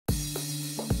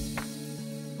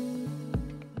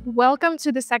Welcome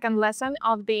to the second lesson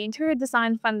of the Interior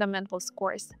Design Fundamentals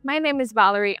course. My name is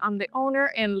Valerie. I'm the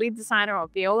owner and lead designer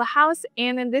of Viola House,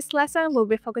 and in this lesson, we'll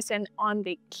be focusing on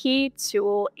the key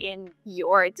tool in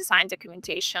your design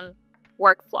documentation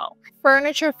workflow.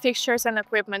 Furniture, fixtures, and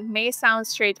equipment may sound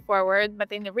straightforward,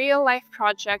 but in the real-life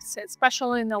projects,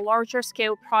 especially in the larger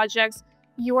scale projects,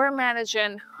 you are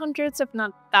managing hundreds, if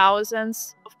not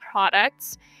thousands, of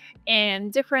products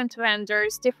and different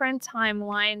vendors, different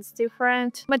timelines,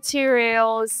 different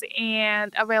materials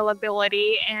and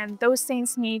availability, and those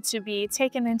things need to be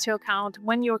taken into account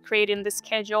when you're creating the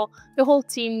schedule. The whole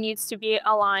team needs to be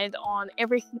aligned on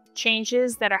every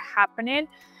changes that are happening,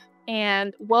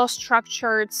 and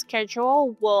well-structured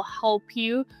schedule will help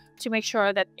you to make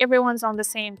sure that everyone's on the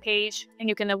same page and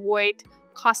you can avoid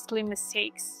costly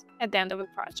mistakes at the end of the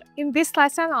project. In this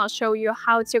lesson, I'll show you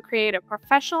how to create a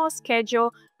professional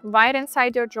schedule right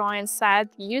inside your drawing set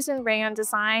using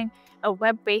Rayon.design, a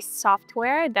web-based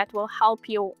software that will help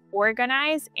you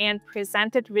organize and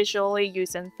present it visually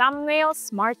using thumbnails,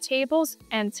 smart tables,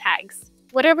 and tags.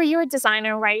 Whatever you're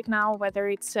designing right now, whether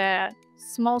it's a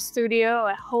small studio,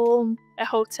 a home, a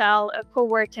hotel, a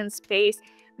co-working space,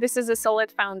 this is a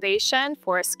solid foundation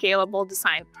for a scalable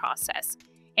design process.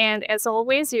 And as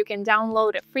always, you can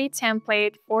download a free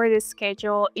template for this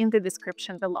schedule in the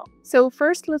description below. So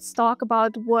first, let's talk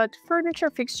about what furniture,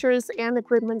 fixtures, and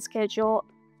equipment schedule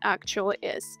actually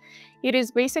is. It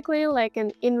is basically like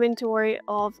an inventory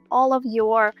of all of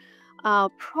your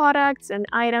products and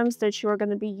items that you're going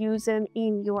to be using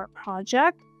in your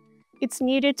project. It's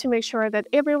needed to make sure that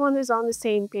everyone is on the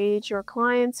same page, your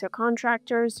clients, your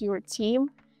contractors, your team.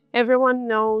 Everyone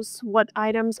knows what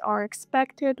items are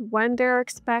expected, when they're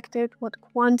expected, what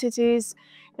quantities,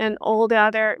 and all the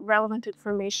other relevant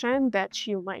information that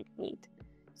you might need.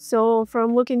 So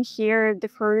from looking here at the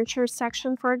furniture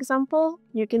section, for example,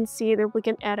 you can see that we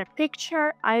can add a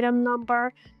picture, item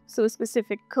number, so a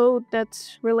specific code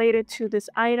that's related to this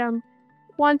item,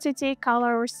 quantity,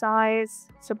 color or size,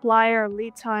 supplier,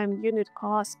 lead time, unit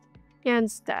cost,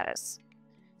 and status.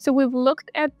 So we've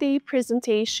looked at the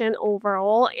presentation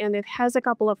overall, and it has a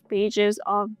couple of pages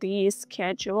of the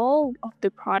schedule of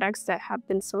the products that have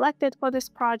been selected for this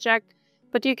project.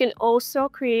 But you can also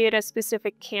create a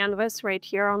specific canvas right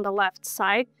here on the left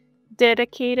side,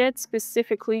 dedicated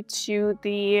specifically to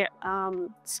the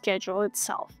schedule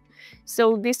itself.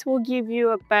 So this will give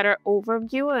you a better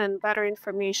overview and better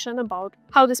information about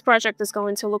how this project is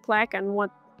going to look like and what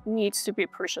needs to be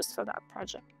purchased for that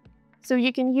project. So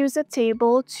you can use a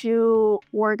table to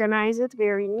organize it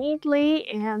very neatly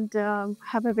and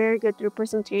have a very good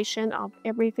representation of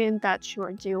everything that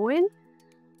you're doing.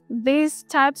 These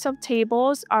types of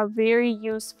tables are very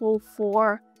useful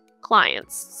for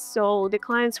clients. So the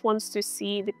clients wants to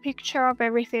see the picture of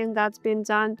everything that's been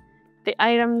done, the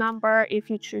item number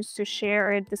if you choose to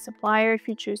share it, the supplier if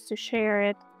you choose to share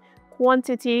it,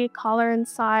 quantity, color and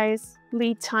size,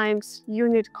 lead times,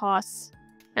 unit costs,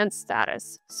 and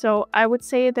status. So I would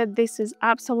say that this is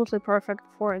absolutely perfect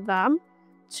for them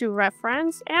to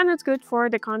reference, and it's good for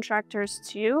the contractors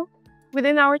too.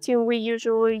 Within our team, we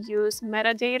usually use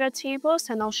metadata tables,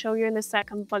 and I'll show you in a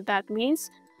second what that means.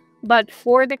 But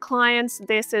for the clients,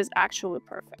 this is actually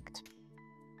perfect.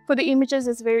 For the images,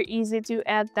 it's very easy to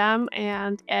add them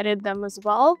and edit them as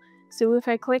well. So if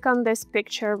I click on this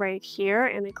picture right here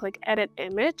and I click edit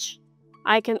image,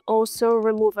 I can also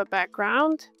remove a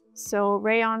background. So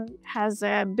Rayon has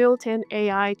a built-in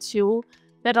AI tool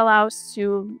that allows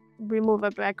to remove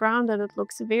a background, and it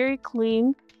looks very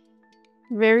clean,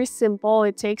 very simple.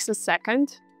 It takes a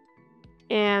second.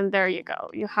 And there you go.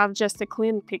 You have just a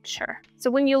clean picture. So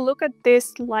when you look at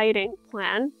this lighting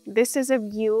plan, this is a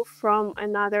view from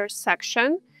another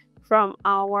section from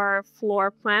our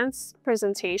floor plans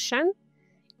presentation.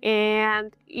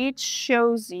 And it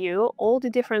shows you all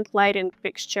the different lighting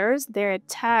fixtures. They're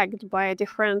tagged by a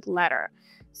different letter.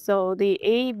 So the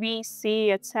A, B,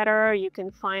 C, etc. You can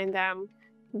find them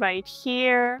right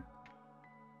here.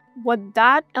 What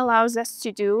that allows us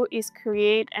to do is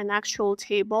create an actual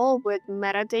table with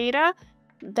metadata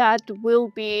that will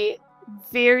be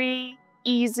very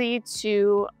easy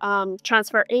to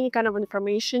transfer any kind of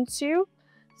information to.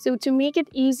 So to make it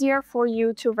easier for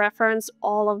you to reference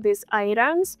all of these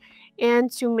items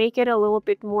and to make it a little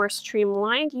bit more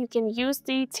streamlined, you can use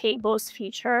the tables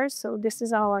feature. So this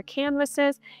is our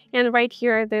canvases, and right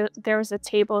here there's a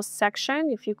tables section.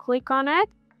 If you click on it,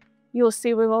 you'll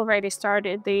see we've already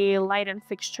started the light and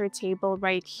fixture table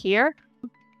right here.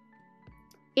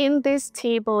 In this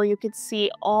table, you could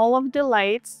see all of the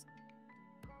lights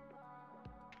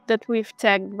that we've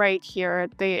tagged right here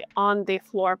on the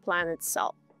floor plan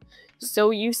itself.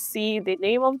 So you see the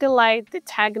name of the light, the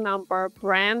tag number,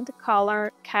 brand,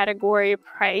 color, category,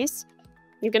 price.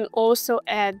 You can also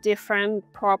add different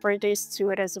properties to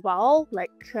it as well,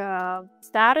 like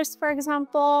status, for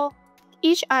example.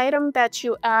 Each item that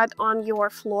you add on your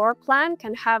floor plan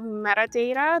can have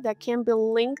metadata that can be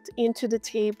linked into the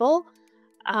table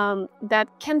that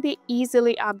can be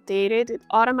easily updated. It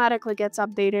automatically gets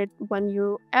updated when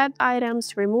you add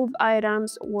items, remove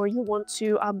items, or you want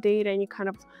to update any kind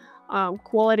of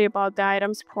quality about the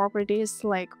items, properties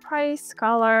like price,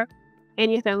 color,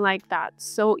 anything like that.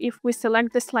 So if we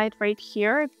select the slide right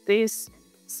here, this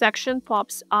section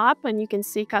pops up and you can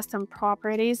see custom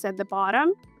properties at the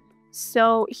bottom.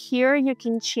 So here you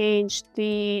can change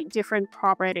the different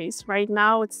properties. Right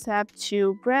now it's set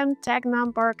to brand, tag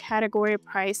number, category,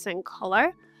 price, and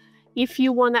color. If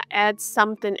you want to add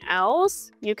something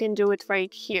else, you can do it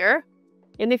right here.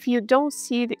 And if you don't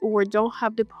see or don't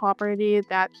have the property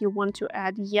that you want to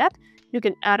add yet, you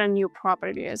can add a new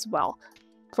property as well.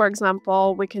 For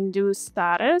example, we can do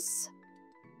status,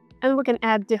 and we can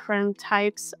add different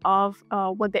types of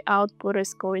what the output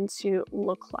is going to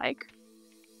look like.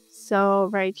 So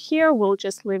right here, we'll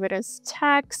just leave it as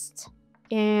text,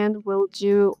 and we'll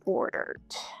do ordered,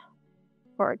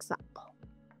 for example.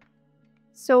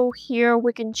 So here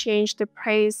we can change the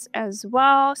price as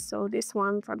well. So this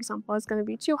one, for example, is going to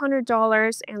be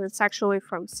 $200, and it's actually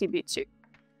from CB2.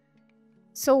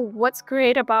 So what's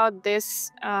great about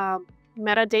this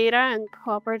metadata and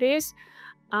properties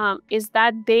is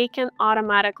that they can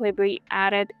automatically be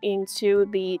added into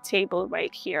the table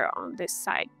right here on this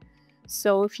side.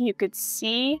 So if you could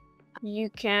see, you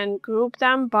can group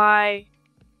them by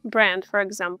brand, for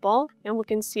example, and we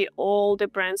can see all the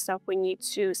brands that we need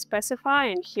to specify.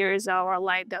 And here's our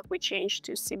light that we changed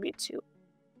to CB2.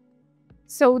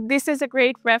 So this is a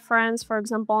great reference. For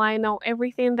example, I know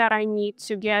everything that I need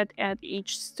to get at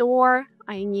each store.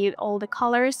 I need all the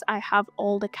colors. I have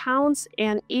all the counts.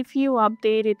 And if you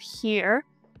update it here,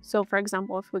 so for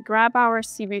example, if we grab our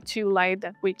CB2 light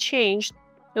that we changed,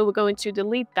 and we're going to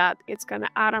delete that, it's going to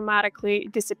automatically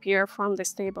disappear from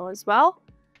this table as well.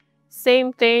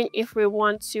 Same thing, if we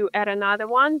want to add another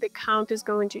one, the count is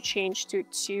going to change to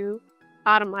 2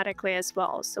 automatically as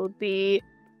well. So the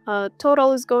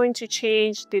total is going to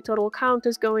change, the total count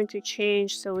is going to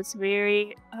change. So it's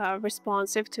very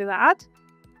responsive to that,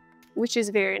 which is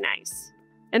very nice.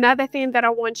 Another thing that I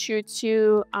want you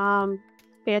to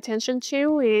pay attention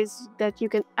to is that you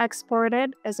can export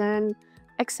it as an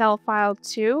Excel file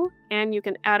too, and you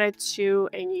can add it to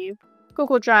any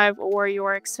Google Drive or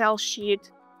your Excel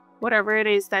sheet, whatever it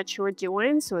is that you're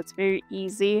doing. So it's very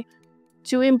easy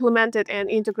to implement it and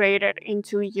integrate it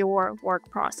into your work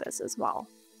process as well.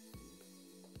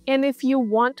 And if you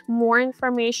want more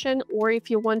information, or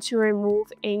if you want to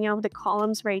remove any of the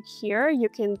columns right here, you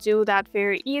can do that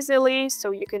very easily. So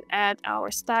you can add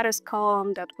our status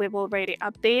column that we've already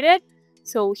updated.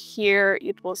 So here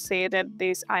it will say that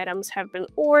these items have been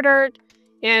ordered.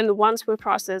 And once we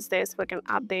process this, we can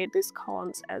update these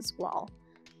columns as well.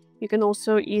 You can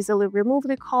also easily remove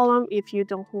the column if you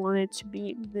don't want it to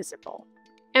be visible.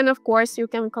 And of course, you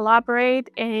can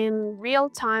collaborate in real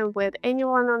time with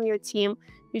anyone on your team.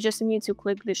 You just need to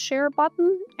click the share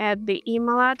button, add the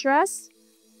email address.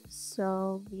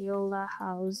 So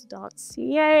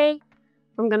violahouse.ca.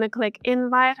 I'm going to click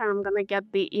invite, and I'm going to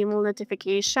get the email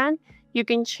notification. You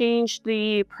can change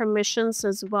the permissions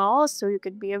as well. So you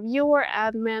could be a viewer,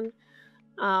 admin.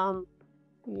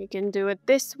 You can do it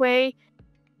this way.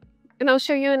 And I'll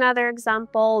show you another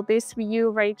example. This view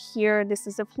right here, this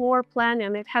is a floor plan,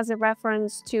 and it has a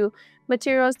reference to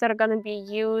materials that are going to be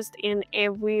used in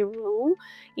every room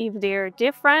if they're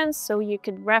different. So you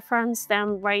could reference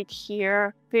them right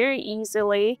here very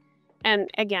easily. And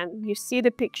again, you see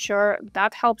the picture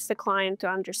that helps the client to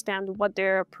understand what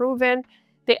they're approving.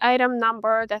 The item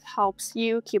number that helps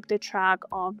you keep the track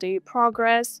of the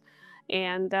progress,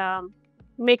 and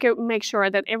make sure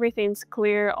that everything's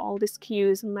clear, all the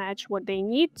SKUs match what they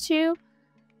need to.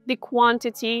 The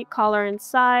quantity, color and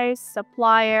size,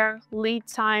 supplier, lead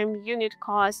time, unit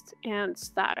cost, and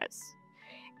status.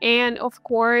 And of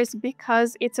course,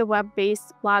 because it's a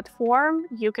web-based platform,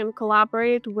 you can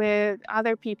collaborate with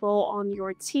other people on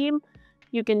your team.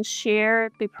 You can share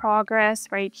the progress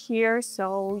right here.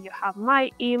 So you have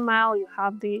my email, you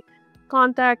have the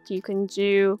contact, you can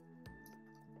do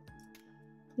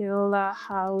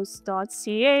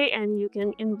violahouse.ca, and you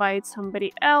can invite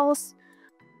somebody else.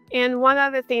 And one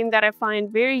other thing that I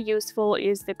find very useful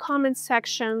is the comment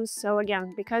section. So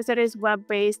again, because it is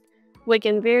web-based, we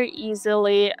can very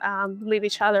easily leave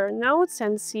each other notes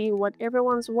and see what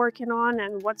everyone's working on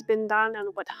and what's been done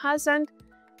and what hasn't.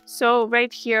 So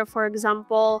right here, for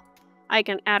example, I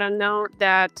can add a note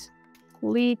that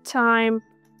lead time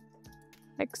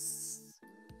extended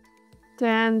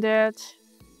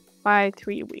by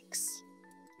 3 weeks.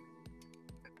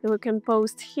 We can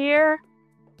post here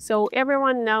so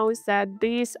everyone knows that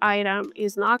this item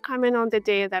is not coming on the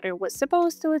day that it was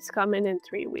supposed to, it's coming in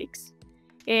 3 weeks.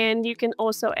 And you can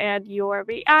also add your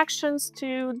reactions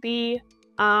to the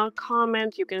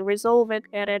comment. You can resolve it,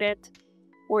 edit it,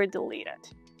 or delete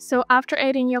it. So after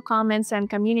adding your comments and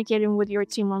communicating with your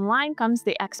team online comes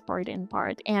the exporting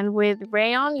part. And with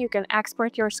Rayon, you can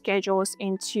export your schedules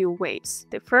in 2 ways.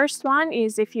 The first one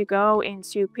is if you go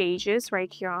into Pages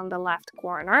right here on the left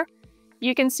corner,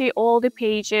 you can see all the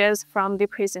pages from the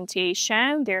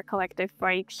presentation. They're collected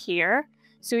right here.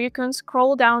 So you can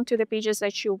scroll down to the pages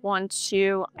that you want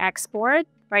to export.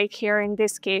 Right here in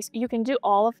this case, you can do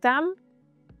all of them.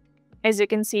 As you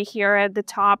can see here at the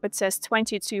top, it says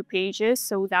 22 pages,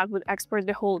 so that would export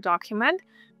the whole document.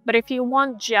 But if you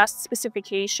want just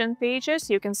specification pages,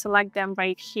 you can select them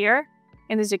right here.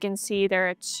 And as you can see, there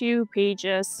are 2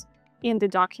 pages in the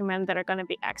document that are going to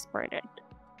be exported.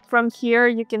 From here,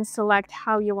 you can select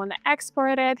how you want to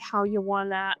export it, how you want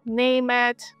to name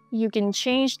it. You can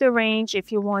change the range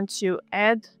if you want to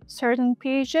add certain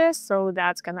pages, so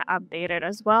that's going to update it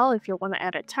as well. If you want to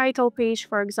add a title page,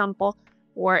 for example,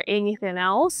 or anything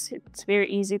else, it's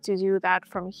very easy to do that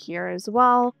from here as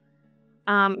well.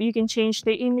 You can change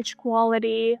the image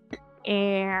quality,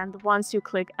 and once you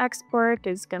click export,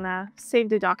 it's gonna save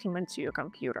the document to your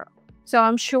computer. So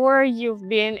I'm sure you've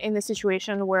been in a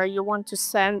situation where you want to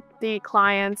send the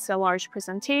clients a large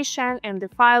presentation and the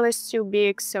file is too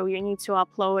big, so you need to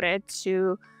upload it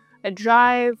to a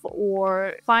drive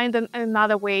or find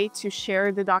another way to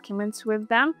share the documents with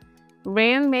them.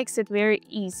 Rayon makes it very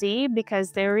easy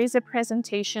because there is a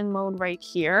presentation mode right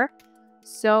here.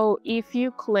 So if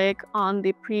you click on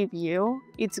the preview,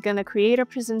 it's going to create a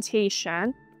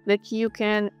presentation that you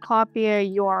can copy a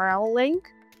URL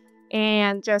link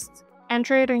and just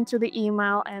enter it into the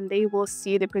email, and they will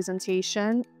see the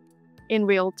presentation in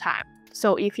real time.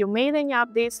 So if you made any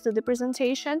updates to the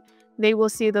presentation, they will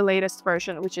see the latest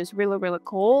version, which is really, really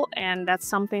cool. And that's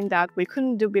something that we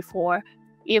couldn't do before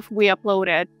if we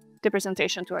uploaded the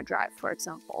presentation to a drive, for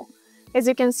example. As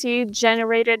you can see, it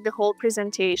generated the whole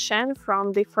presentation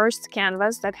from the first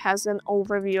canvas that has an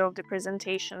overview of the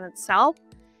presentation itself.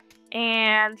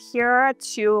 And here are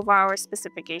 2 of our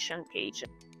specification pages.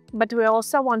 But we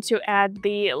also want to add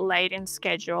the lighting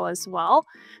schedule as well.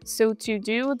 So to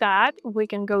do that, we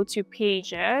can go to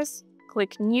Pages,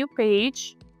 click New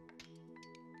Page,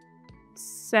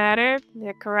 set it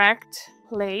the correct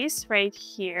place right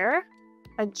here,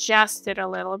 adjust it a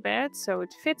little bit so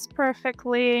it fits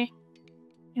perfectly.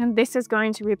 And this is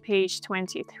going to be page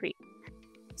 23.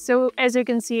 So as you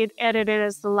can see, it edited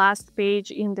as the last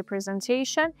page in the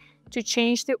presentation. To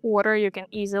change the order, you can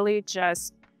easily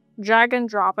just drag and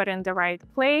drop it in the right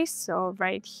place. So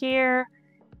right here,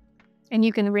 and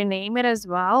you can rename it as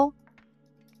well.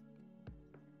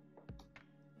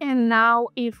 And now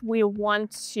if we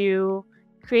want to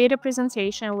create a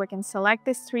presentation, we can select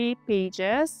these 3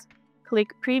 pages,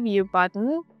 click Preview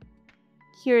button.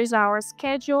 Here's our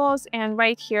schedules, and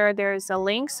right here there's a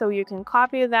link, so you can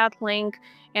copy that link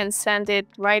and send it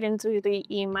right into the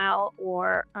email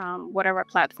or whatever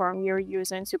platform you're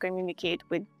using to communicate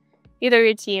with either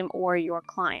your team or your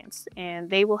clients. And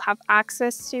they will have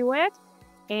access to it,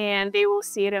 and they will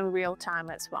see it in real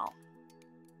time as well.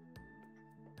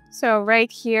 So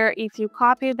right here, if you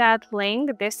copy that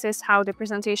link, this is how the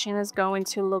presentation is going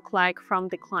to look like from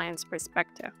the client's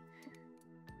perspective.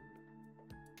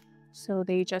 So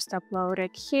they just upload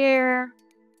it here,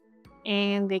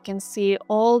 and they can see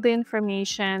all the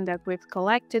information that we've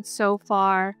collected so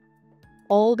far,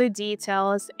 all the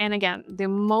details. And again, the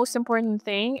most important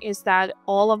thing is that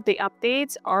all of the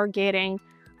updates are getting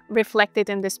reflected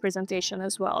in this presentation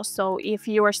as well. So if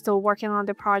you are still working on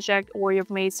the project or you've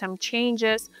made some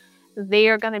changes, they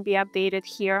are going to be updated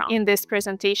here in this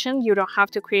presentation. You don't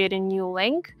have to create a new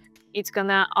link. It's going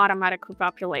to automatically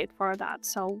populate for that.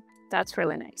 So that's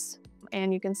really nice.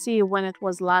 And you can see when it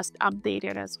was last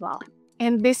updated as well.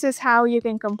 And this is how you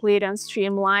can complete and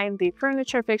streamline the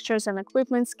furniture, fixtures, and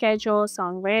equipment schedules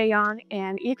on Rayon.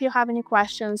 And if you have any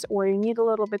questions or you need a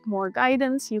little bit more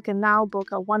guidance, you can now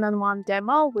book a one-on-one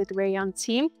demo with Rayon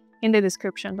team in the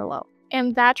description below.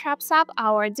 And that wraps up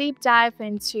our deep dive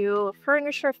into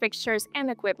furniture, fixtures, and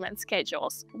equipment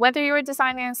schedules. Whether you're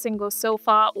designing a single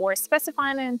sofa or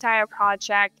specifying an entire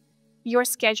project, your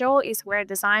schedule is where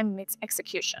design meets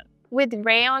execution. With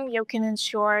Rayon, you can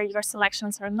ensure your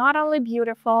selections are not only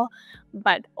beautiful,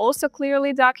 but also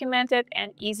clearly documented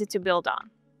and easy to build on.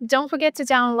 Don't forget to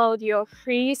download your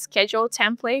free schedule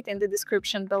template in the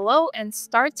description below and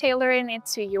start tailoring it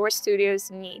to your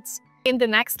studio's needs. In the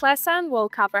next lesson, we'll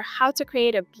cover how to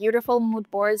create a beautiful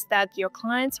mood boards that your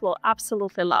clients will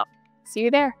absolutely love. See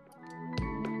you there!